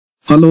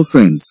Hello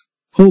friends,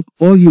 hope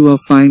all you are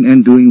fine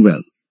and doing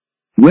well.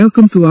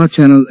 Welcome to our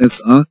channel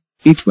SR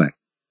HVAC.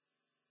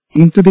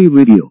 In today's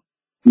video,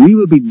 we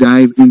will be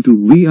dive into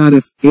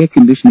VRF air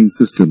conditioning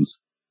systems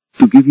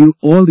to give you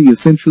all the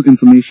essential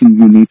information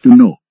you need to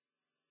know.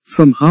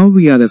 From how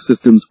VRF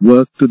systems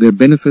work to their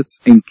benefits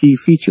and key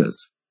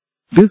features.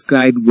 This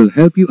guide will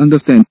help you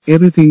understand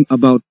everything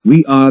about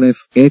VRF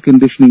air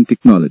conditioning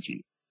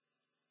technology.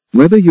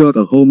 Whether you're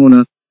a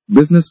homeowner,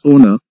 business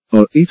owner,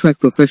 or HVAC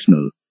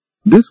professional,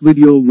 this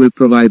video will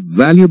provide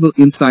valuable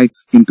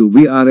insights into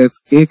VRF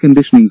air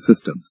conditioning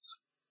systems.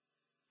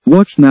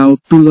 Watch now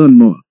to learn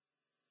more.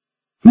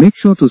 Make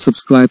sure to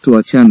subscribe to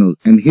our channel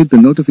and hit the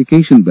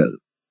notification bell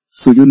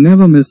so you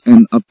never miss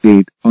an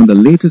update on the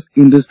latest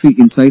industry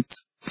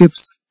insights,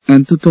 tips,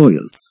 and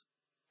tutorials.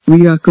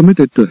 We are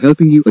committed to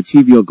helping you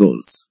achieve your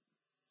goals.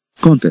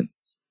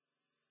 Contents.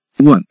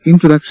 1.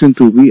 Introduction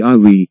to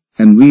VRV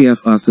and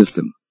VFR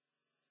system.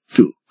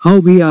 2.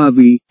 How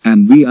VRV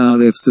and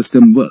VRF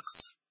system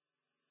works.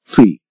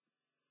 3.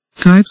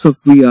 Types of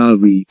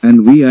VRV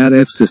and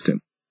VRF system.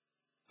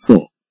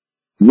 4.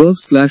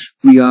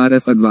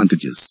 VRV/VRF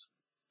advantages.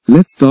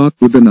 Let's start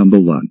with the number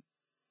 1.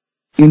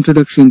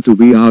 Introduction to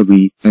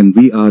VRV and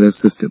VRF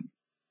system.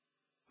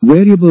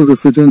 Variable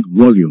refrigerant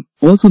volume,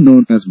 also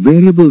known as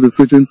variable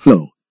refrigerant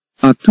flow,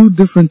 are two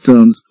different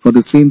terms for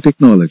the same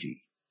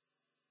technology.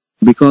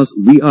 Because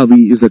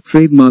VRV is a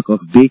trademark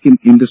of Daikin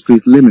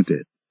Industries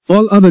Limited,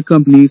 all other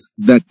companies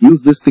that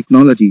use this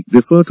technology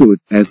refer to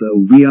it as a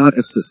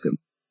VRF system.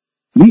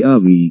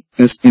 VRV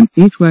is an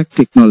HVAC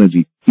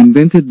technology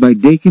invented by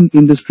Daikin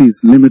Industries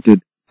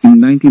Limited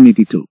in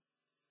 1982.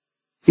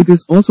 It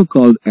is also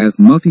called as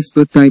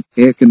multi-split type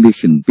air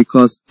condition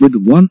because with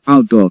one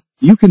outdoor,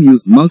 you can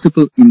use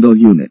multiple indoor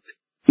unit.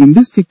 In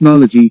this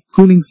technology,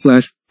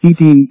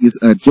 cooling/heating is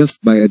adjusted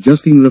by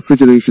adjusting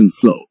refrigeration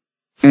flow,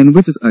 and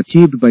which is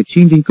achieved by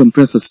changing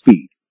compressor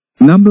speed.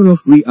 Number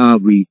of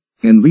VRV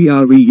and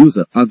VRV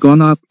users are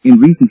gone up in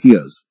recent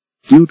years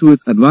due to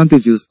its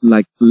advantages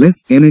like less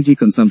energy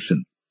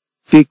consumption,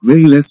 take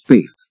very less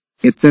space,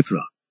 etc.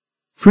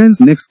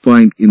 Friends, next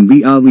point in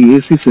VRV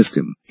AC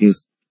system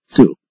is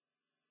 2.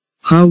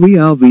 How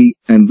VRV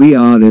and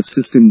VRF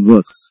system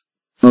works.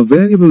 A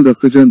variable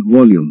refrigerant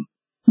volume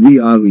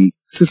VRV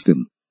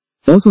system,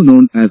 also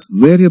known as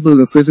variable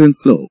refrigerant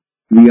flow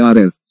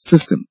VRF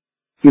system,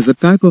 is a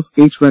type of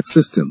HVAC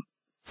system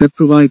that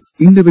provides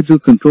individual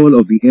control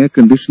of the air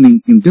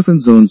conditioning in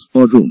different zones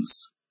or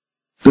rooms.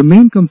 The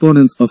main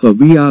components of a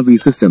VRV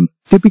system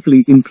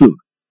typically include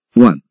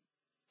 1.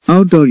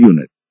 Outdoor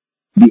unit.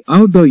 The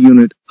outdoor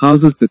unit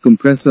houses the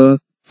compressor,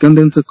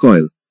 condenser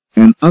coil,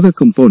 and other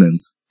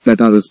components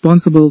that are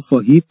responsible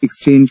for heat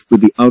exchange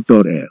with the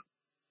outdoor air.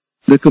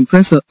 The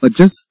compressor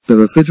adjusts the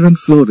refrigerant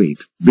flow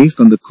rate based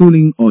on the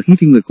cooling or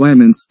heating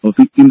requirements of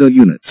the indoor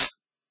units.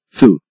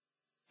 2.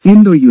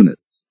 Indoor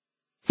units.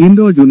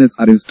 Indoor units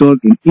are installed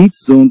in each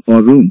zone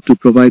or room to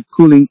provide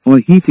cooling or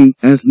heating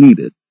as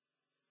needed.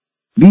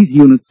 These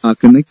units are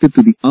connected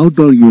to the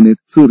outdoor unit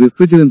through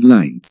refrigerant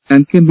lines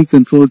and can be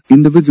controlled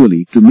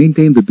individually to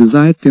maintain the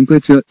desired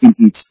temperature in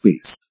each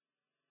space.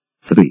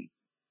 3.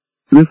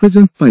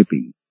 Refrigerant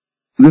piping.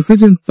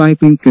 Refrigerant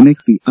piping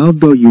connects the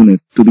outdoor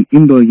unit to the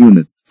indoor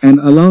units and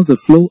allows the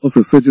flow of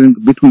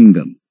refrigerant between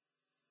them.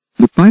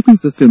 The piping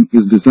system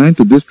is designed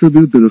to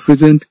distribute the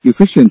refrigerant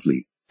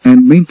efficiently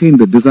and maintain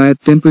the desired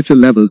temperature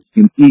levels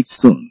in each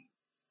zone.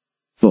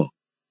 4.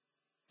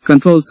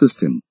 Control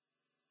system.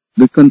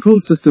 The control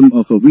system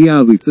of a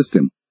VRV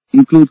system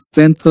includes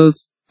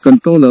sensors,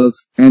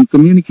 controllers, and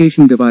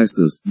communication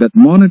devices that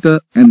monitor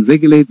and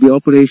regulate the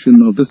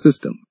operation of the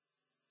system.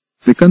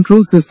 The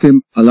control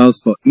system allows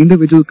for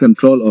individual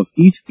control of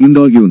each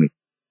indoor unit,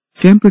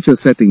 temperature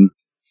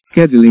settings,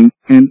 scheduling,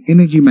 and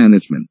energy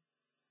management.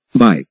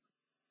 5.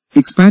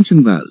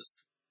 Expansion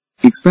valves.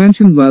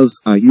 Expansion valves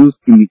are used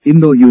in the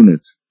indoor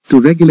units to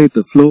regulate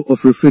the flow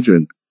of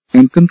refrigerant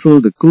and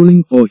control the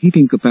cooling or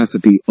heating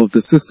capacity of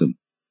the system.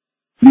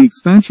 The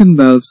expansion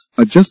valves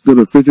adjust the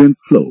refrigerant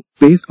flow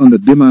based on the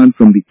demand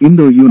from the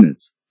indoor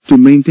units to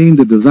maintain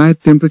the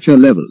desired temperature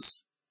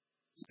levels.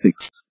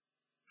 6.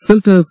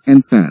 Filters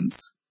and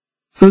fans.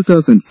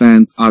 Filters and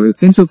fans are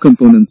essential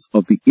components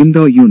of the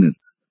indoor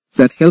units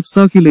that help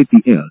circulate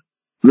the air,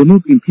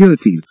 remove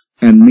impurities,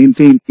 and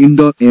maintain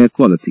indoor air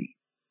quality.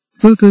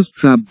 Filters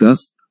trap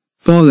dust,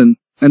 pollen,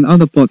 and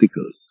other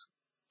particles,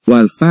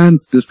 while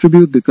fans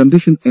distribute the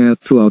conditioned air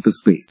throughout the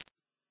space.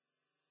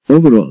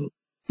 Overall,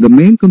 the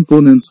main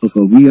components of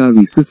a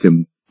VRV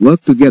system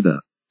work together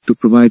to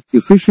provide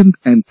efficient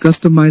and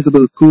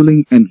customizable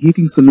cooling and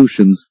heating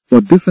solutions for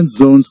different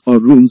zones or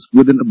rooms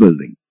within a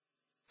building.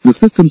 The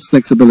system's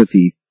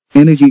flexibility,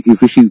 energy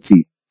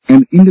efficiency,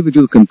 and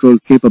individual control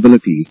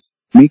capabilities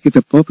make it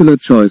a popular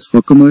choice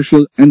for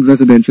commercial and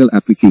residential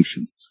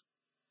applications.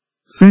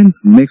 Friends,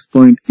 next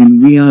point in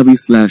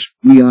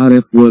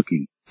VRV/VRF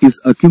working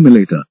is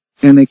accumulator.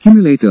 An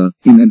accumulator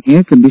in an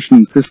air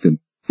conditioning system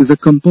is a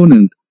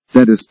component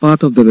that is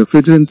part of the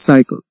refrigerant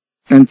cycle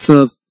and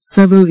serves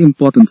several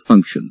important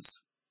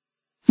functions.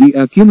 The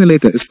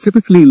accumulator is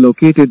typically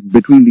located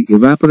between the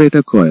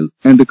evaporator coil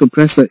and the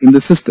compressor in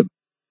the system.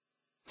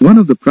 One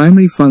of the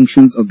primary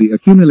functions of the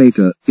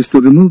accumulator is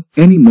to remove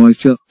any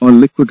moisture or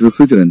liquid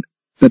refrigerant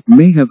that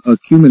may have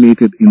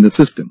accumulated in the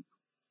system.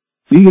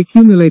 The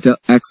accumulator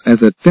acts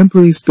as a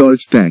temporary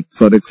storage tank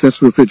for excess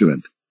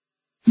refrigerant.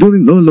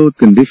 During low load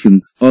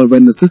conditions or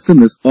when the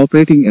system is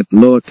operating at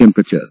lower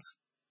temperatures,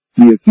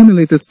 the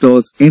accumulator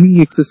stores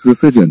any excess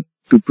refrigerant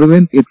to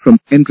prevent it from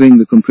entering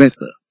the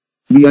compressor.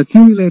 The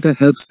accumulator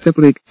helps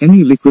separate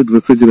any liquid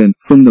refrigerant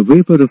from the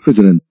vapor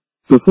refrigerant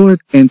before it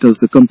enters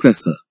the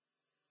compressor.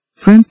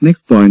 Friends,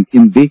 next point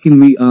in Daikin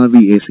VRV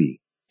AC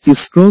is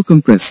scroll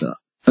compressor.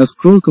 A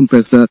scroll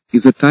compressor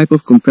is a type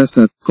of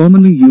compressor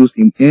commonly used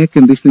in air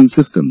conditioning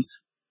systems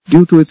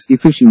due to its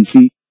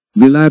efficiency,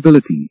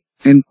 reliability,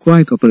 and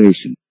quiet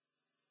operation.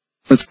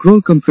 A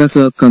scroll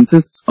compressor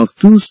consists of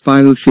two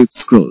spiral-shaped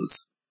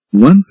scrolls,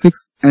 one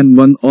fixed and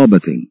one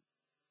orbiting.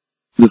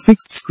 The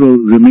fixed scroll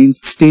remains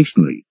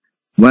stationary,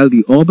 while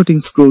the orbiting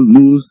scroll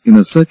moves in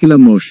a circular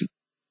motion.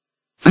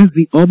 As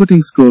the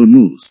orbiting scroll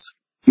moves,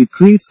 it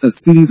creates a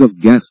series of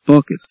gas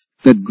pockets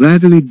that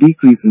gradually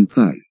decrease in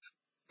size,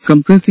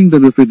 compressing the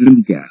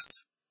refrigerant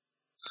gas.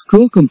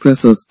 Scroll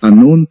compressors are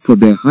known for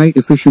their high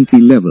efficiency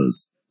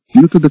levels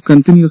due to the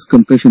continuous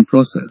compression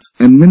process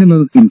and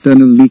minimal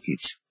internal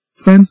leakage.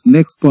 Friends,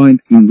 next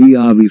point in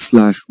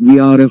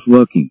VRV/VRF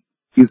working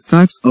is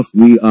types of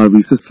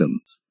VRV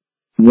systems.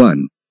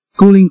 1.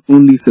 Cooling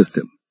only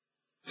system.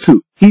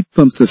 2. Heat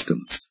pump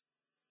systems.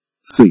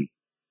 3.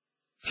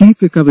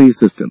 Heat recovery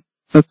system.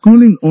 A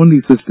cooling only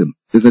system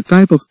is a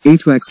type of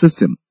HVAC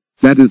system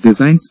that is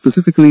designed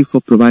specifically for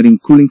providing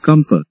cooling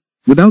comfort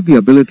without the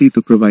ability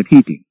to provide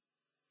heating.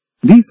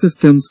 These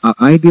systems are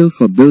ideal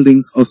for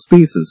buildings or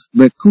spaces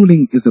where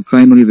cooling is the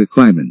primary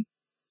requirement,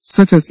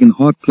 such as in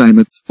hot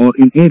climates or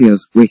in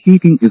areas where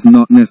heating is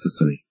not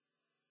necessary.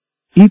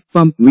 Heat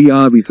pump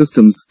VRV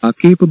systems are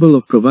capable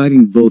of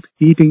providing both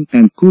heating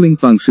and cooling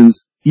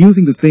functions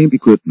using the same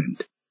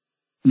equipment.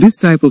 This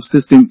type of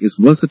system is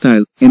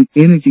versatile and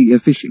energy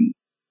efficient,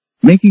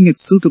 making it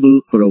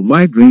suitable for a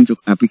wide range of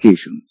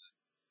applications.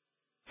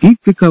 Heat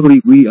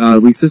recovery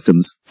VRV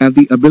systems have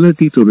the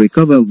ability to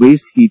recover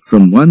waste heat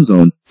from one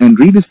zone and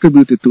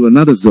redistribute it to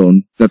another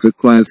zone that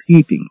requires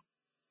heating.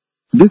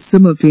 This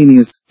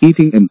simultaneous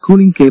heating and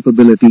cooling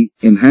capability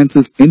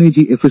enhances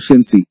energy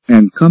efficiency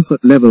and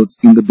comfort levels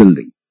in the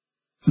building.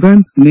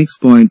 Friends, next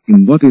point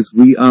in what is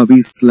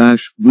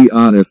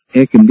VRV/VRF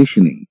air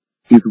conditioning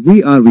is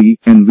VRV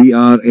and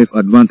VRF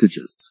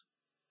advantages.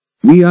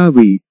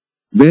 VRV,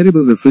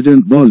 variable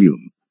refrigerant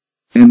volume,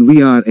 and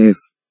VRF,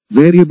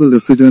 variable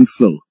refrigerant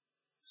flow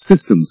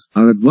systems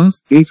are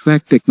advanced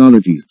HVAC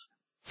technologies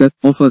that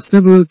offer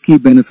several key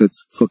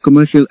benefits for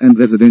commercial and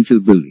residential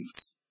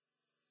buildings.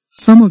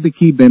 Some of the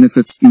key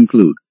benefits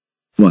include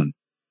 1.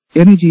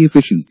 Energy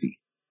efficiency.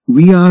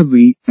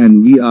 VRV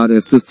and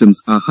VRF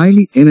systems are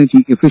highly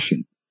energy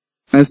efficient,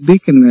 as they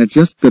can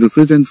adjust the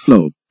refrigerant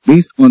flow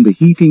based on the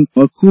heating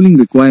or cooling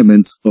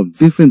requirements of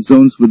different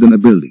zones within a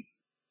building.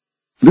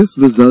 This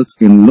results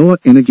in lower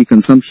energy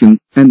consumption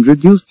and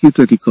reduced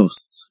utility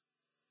costs.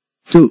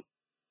 2.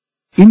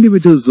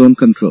 Individual zone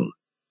control.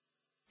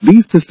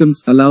 These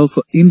systems allow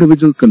for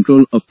individual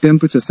control of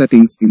temperature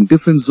settings in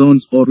different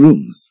zones or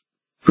rooms,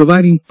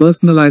 providing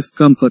personalized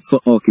comfort for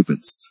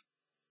occupants.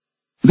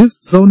 This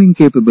zoning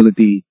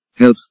capability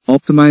helps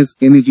optimize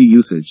energy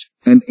usage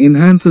and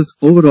enhances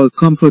overall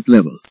comfort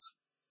levels.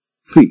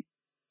 3.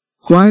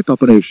 Quiet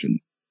operation.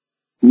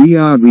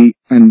 VRV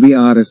and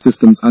VRF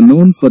systems are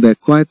known for their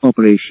quiet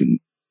operation,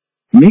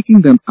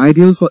 making them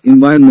ideal for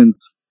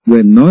environments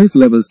where noise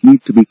levels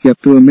need to be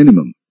kept to a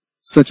minimum,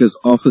 such as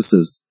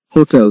offices,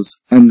 hotels,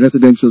 and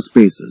residential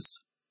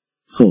spaces.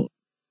 4.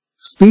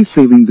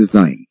 Space-saving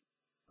design.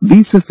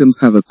 These systems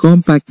have a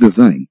compact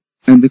design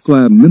and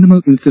require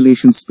minimal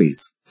installation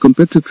space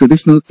compared to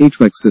traditional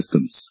HVAC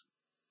systems.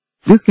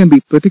 This can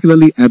be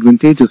particularly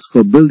advantageous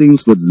for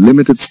buildings with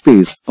limited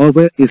space or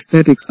where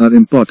aesthetics are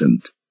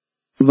important.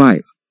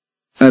 5.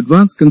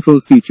 Advanced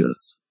control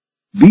features.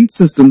 These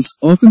systems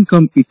often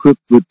come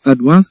equipped with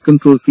advanced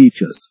control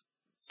features,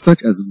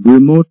 such as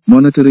remote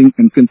monitoring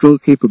and control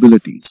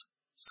capabilities,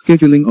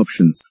 scheduling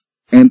options,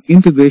 and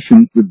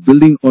integration with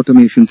building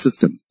automation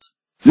systems.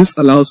 This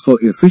allows for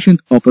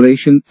efficient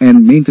operation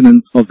and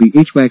maintenance of the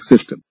HVAC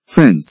system.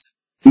 Friends,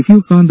 if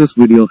you found this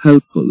video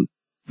helpful,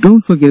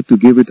 don't forget to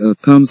give it a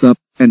thumbs up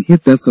and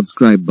hit that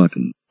subscribe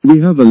button. We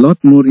have a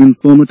lot more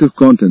informative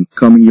content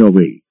coming your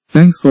way.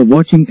 Thanks for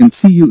watching and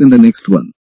see you in the next one.